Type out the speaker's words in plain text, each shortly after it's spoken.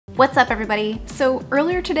What's up everybody? So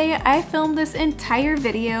earlier today I filmed this entire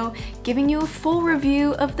video giving you a full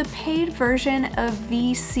review of the paid version of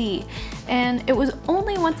VSee, and it was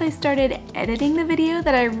only once I started editing the video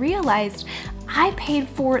that I realized I paid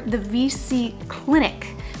for the VSee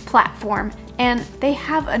Clinic platform, and they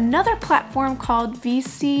have another platform called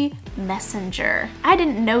VSee Messenger. I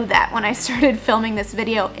didn't know that when I started filming this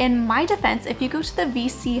video. In my defense, if you go to the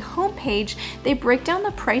VSee homepage, they break down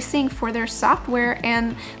the pricing for their software,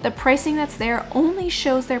 and the pricing that's there only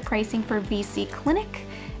shows their pricing for VSee Clinic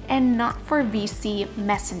and not for VSee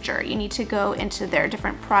Messenger. You need to go into their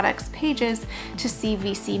different products pages to see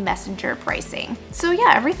VSee Messenger pricing. So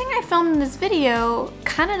yeah, everything I filmed in this video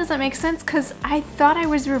kind of doesn't make sense because I thought I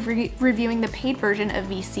was reviewing the paid version of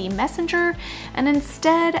VSee Messenger, and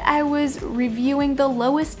instead I was reviewing the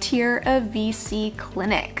lowest tier of VSee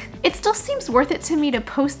Clinic. It still seems worth it to me to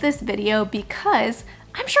post this video because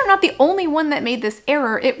I'm sure I'm not the only one that made this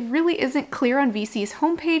error. It really isn't clear on VSee's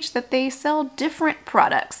homepage that they sell different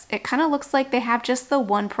products. It kind of looks like they have just the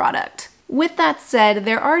one product. With that said,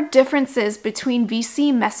 there are differences between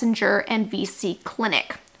VSee Messenger and VSee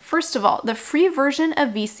Clinic. First of all, the free version of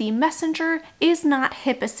VSee Messenger is not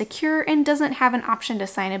HIPAA secure and doesn't have an option to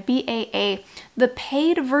sign a BAA. The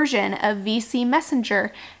paid version of VSee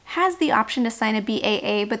Messenger has the option to sign a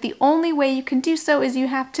BAA, but the only way you can do so is you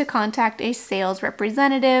have to contact a sales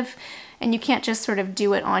representative, and you can't just sort of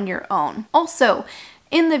do it on your own. Also,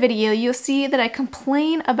 in the video, you'll see that I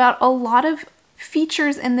complain about a lot of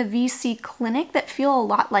features in the VSee Clinic that feel a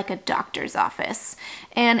lot like a doctor's office.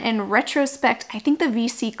 And in retrospect, I think the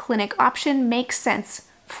VSee Clinic option makes sense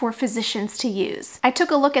for physicians to use. I took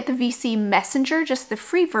a look at the VSee Messenger, just the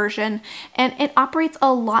free version, and it operates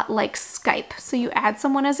a lot like Skype. So you add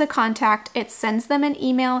someone as a contact, it sends them an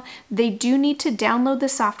email, they do need to download the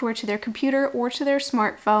software to their computer or to their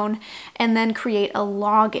smartphone, and then create a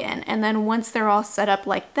login. And then once they're all set up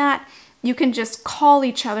like that, you can just call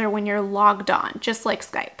each other when you're logged on, just like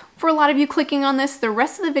Skype. For a lot of you clicking on this, the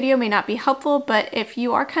rest of the video may not be helpful, but if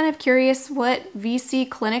you are kind of curious what VSee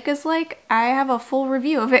Clinic is like, I have a full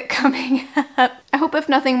review of it coming up. I hope if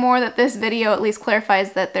nothing more that this video at least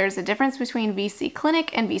clarifies that there's a difference between VSee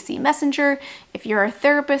Clinic and VSee Messenger. If you're a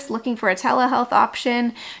therapist looking for a telehealth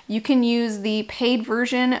option, you can use the paid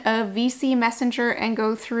version of VSee Messenger and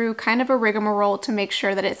go through kind of a rigmarole to make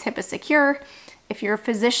sure that it's HIPAA secure. If you're a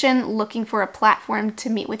physician looking for a platform to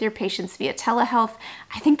meet with your patients via telehealth,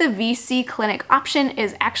 I think the VSee Clinic option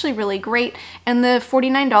is actually really great, and the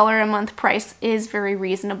 $49 a month price is very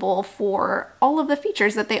reasonable for all of the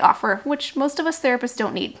features that they offer, which most of us therapists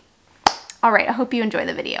don't need. All right, I hope you enjoy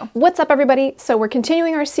the video. What's up everybody? So we're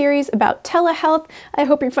continuing our series about telehealth. I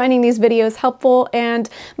hope you're finding these videos helpful, and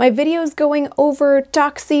my videos going over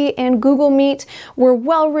Doxy and Google Meet were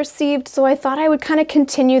well received, so I thought I would kind of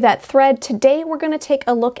continue that thread. Today we're gonna take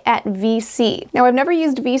a look at VSee. Now I've never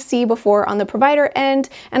used VSee before on the provider end,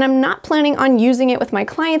 and I'm not planning on using it with my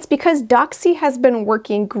clients because Doxy has been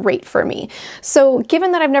working great for me. So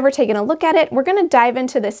given that I've never taken a look at it, we're gonna dive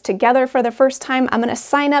into this together for the first time. I'm gonna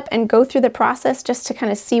sign up and go through the process just to kind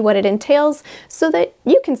of see what it entails so that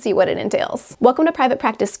you can see what it entails. Welcome to Private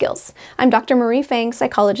Practice Skills. I'm Dr. Marie Fang,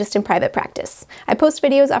 psychologist in private practice. I post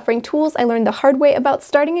videos offering tools I learned the hard way about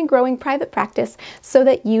starting and growing private practice so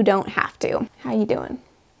that you don't have to. How you doing?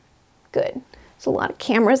 Good. There's a lot of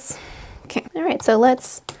cameras. Okay. All right, so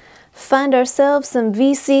let's find ourselves some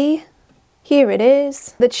VSee. Here it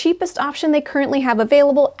is. The cheapest option they currently have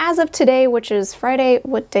available as of today, which is Friday,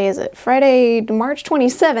 what day is it? Friday, March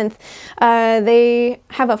 27th, they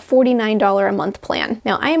have a $49 a month plan.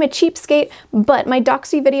 Now I am a cheapskate, but my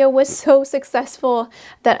Doxy video was so successful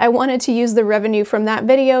that I wanted to use the revenue from that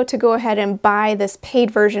video to go ahead and buy this paid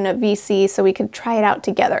version of VSee so we could try it out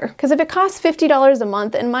together. Because if it costs $50 a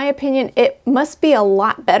month, in my opinion, it must be a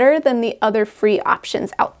lot better than the other free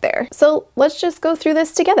options out there. So let's just go through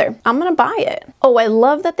this together. I'm gonna buy it. Oh, I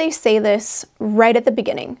love that they say this right at the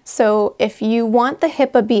beginning. So if you want the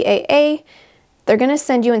HIPAA BAA, they're gonna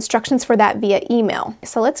send you instructions for that via email.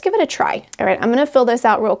 So let's give it a try. All right, I'm gonna fill this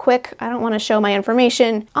out real quick. I don't wanna show my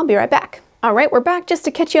information. I'll be right back. All right, we're back. Just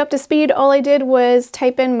to catch you up to speed, all I did was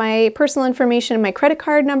type in my personal information, my credit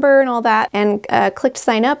card number and all that, and clicked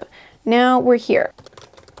sign up. Now we're here.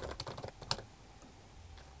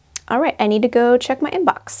 All right, I need to go check my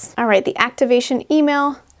inbox. All right, the activation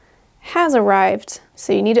email has arrived.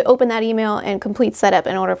 So you need to open that email and complete setup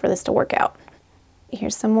in order for this to work out.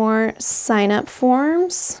 Here's some more sign up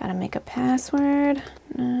forms. Gotta make a password.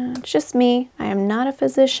 Just me. I am not a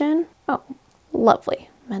physician. Oh, lovely.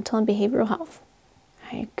 Mental and behavioral health.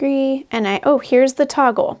 I agree. And oh, here's the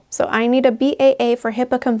toggle. So I need a BAA for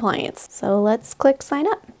HIPAA compliance. So let's click sign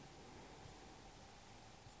up.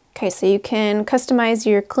 Okay, so you can customize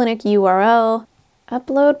your clinic URL,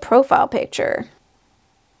 upload profile picture.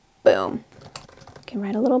 Boom. You can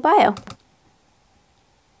write a little bio.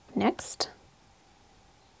 Next.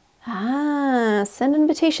 Send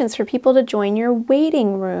invitations for people to join your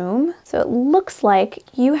waiting room. So it looks like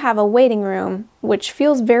you have a waiting room, which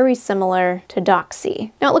feels very similar to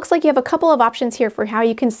Doxy. Now it looks like you have a couple of options here for how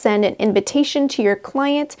you can send an invitation to your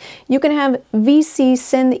client. You can have VSee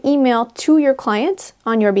send the email to your client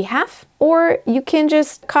on your behalf, or you can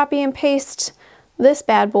just copy and paste this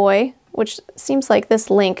bad boy, which seems like this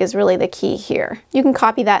link is really the key here. You can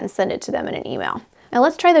copy that and send it to them in an email. Now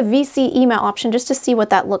let's try the VSee email option just to see what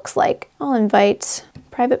that looks like. I'll invite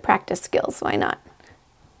private practice skills, why not?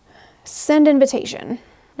 Send invitation.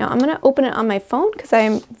 Now I'm gonna open it on my phone because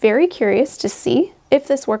I'm very curious to see if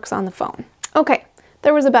this works on the phone. Okay,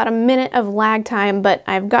 there was about a minute of lag time, but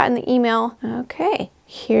I've gotten the email. Okay,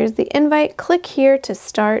 here's the invite. Click here to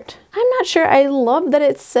start. I'm not sure I love that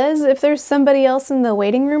it says if there's somebody else in the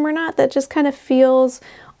waiting room or not. That just kind of feels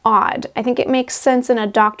odd. I think it makes sense in a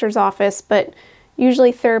doctor's office, but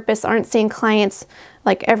usually therapists aren't seeing clients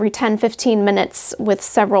like every 10-15 minutes with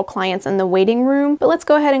several clients in the waiting room. But let's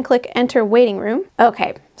go ahead and click enter waiting room.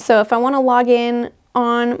 Okay, so if I want to log in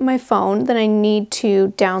on my phone, then I need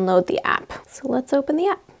to download the app. So let's open the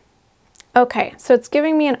app. Okay, so it's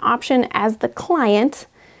giving me an option as the client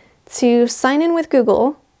to sign in with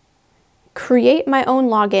Google, create my own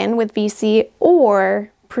login with VSee,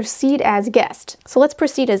 or proceed as guest. So let's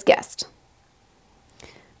proceed as guest.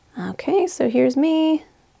 Okay, so here's me.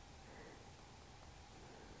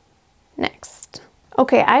 Next.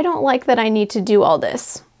 Okay, I don't like that I need to do all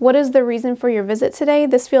this. What is the reason for your visit today?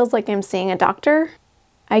 This feels like I'm seeing a doctor.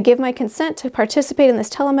 I give my consent to participate in this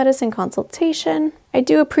telemedicine consultation. I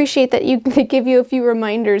do appreciate that they give you a few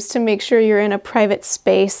reminders to make sure you're in a private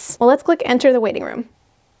space. Well, let's click enter the waiting room.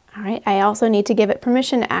 All right, I also need to give it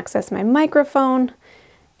permission to access my microphone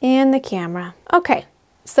and the camera. Okay.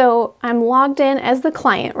 So I'm logged in as the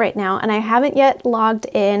client right now, and I haven't yet logged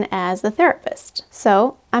in as the therapist.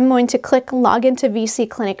 So I'm going to click log into VSee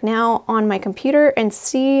Clinic now on my computer and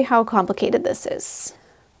see how complicated this is.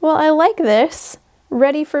 Well, I like this.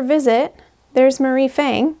 Ready for visit. There's Marie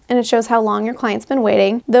Fang, and it shows how long your client's been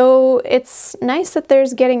waiting. Though it's nice that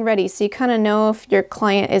there's getting ready, so you kind of know if your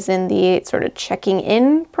client is in the sort of checking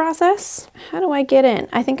in process. How do I get in?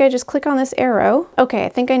 I think I just click on this arrow. Okay, I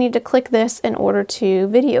think I need to click this in order to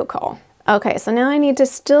video call. Okay, so now I need to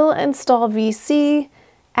still install VSee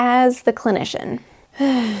as the clinician.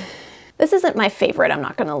 This isn't my favorite, I'm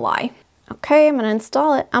not gonna lie. Okay, I'm gonna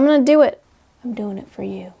install it. I'm gonna do it. I'm doing it for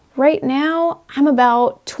you. Right now, I'm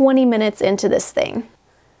about 20 minutes into this thing.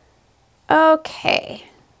 Okay.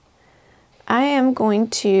 I am going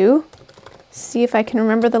to see if I can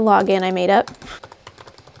remember the login I made up.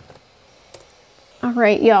 All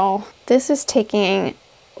right, y'all. This is taking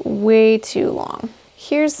way too long.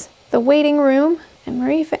 Here's the waiting room. And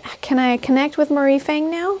Marie, can I connect with Marie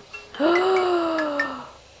Fang now?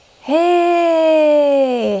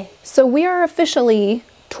 Hey! So we are officially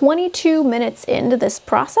 22 minutes into this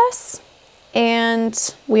process,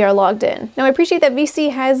 and we are logged in. Now I appreciate that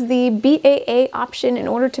VSee has the BAA option in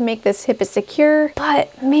order to make this HIPAA secure,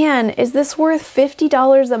 but man, is this worth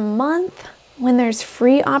 $50 a month when there's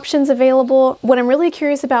free options available? What I'm really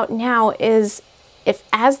curious about now is if,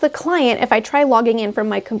 as the client, if I try logging in from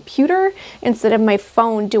my computer instead of my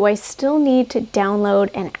phone, do I still need to download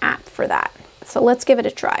an app for that? So let's give it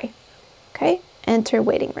a try. Okay, enter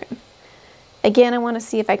waiting room. Again, I want to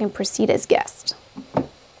see if I can proceed as guest.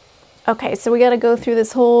 Okay, so we got to go through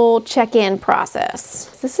this whole check-in process.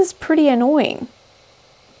 This is pretty annoying.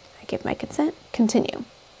 I give my consent, continue.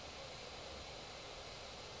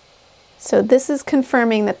 So this is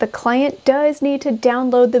confirming that the client does need to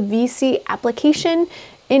download the VSee application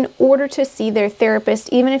in order to see their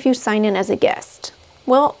therapist, even if you sign in as a guest.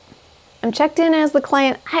 Well, I'm checked in as the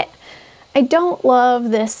client. I don't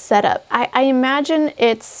love this setup. I imagine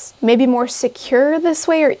it's maybe more secure this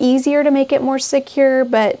way, or easier to make it more secure,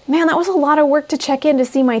 but man, that was a lot of work to check in to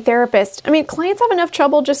see my therapist. I mean, clients have enough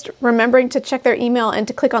trouble just remembering to check their email and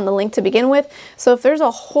to click on the link to begin with. So if there's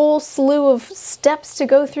a whole slew of steps to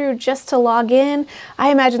go through just to log in,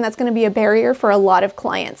 I imagine that's gonna be a barrier for a lot of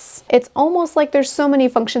clients. It's almost like there's so many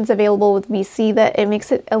functions available with VSee that it makes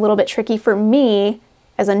it a little bit tricky for me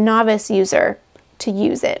as a novice user to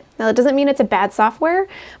use it. Now that doesn't mean it's a bad software,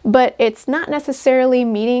 but it's not necessarily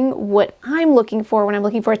meeting what I'm looking for when I'm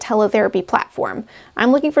looking for a teletherapy platform.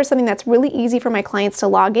 I'm looking for something that's really easy for my clients to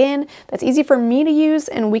log in, that's easy for me to use,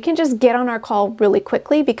 and we can just get on our call really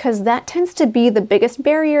quickly, because that tends to be the biggest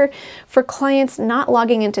barrier for clients not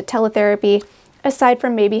logging into teletherapy, aside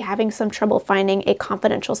from maybe having some trouble finding a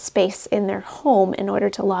confidential space in their home in order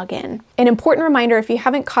to log in. An important reminder, if you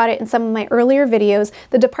haven't caught it in some of my earlier videos,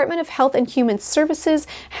 the Department of Health and Human Services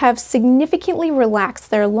have significantly relaxed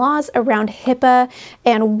their laws around HIPAA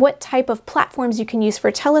and what type of platforms you can use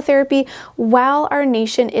for teletherapy while our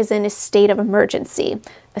nation is in a state of emergency.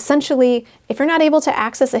 Essentially, if you're not able to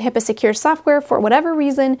access a HIPAA secure software for whatever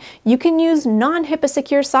reason, you can use non-HIPAA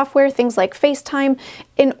secure software, things like FaceTime,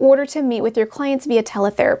 in order to meet with your clients via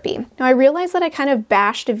teletherapy. Now, I realize that I kind of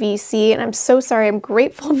bashed VSee, and I'm so sorry. I'm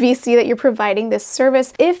grateful, VSee, that you're providing this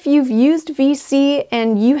service. If you've used VSee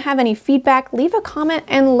and you have any feedback, leave a comment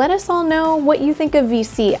and let us all know what you think of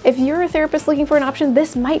VSee. If you're a therapist looking for an option,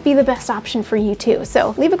 this might be the best option for you too.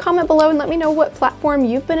 So leave a comment below and let me know what platform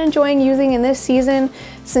you've been enjoying using in this season,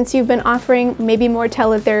 since you've been offering maybe more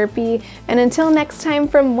teletherapy. And until next time,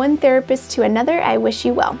 from one therapist to another, I wish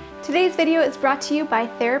you well. Today's video is brought to you by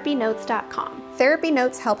TherapyNotes.com.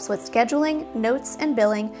 TherapyNotes helps with scheduling, notes, and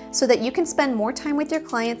billing so that you can spend more time with your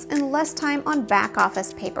clients and less time on back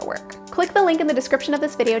office paperwork. Click the link in the description of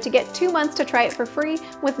this video to get 2 months to try it for free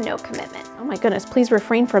with no commitment. Oh my goodness, please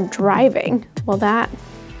refrain from driving. Well,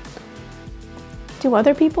 do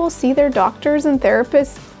other people see their doctors and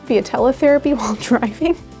therapists via teletherapy while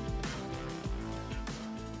driving?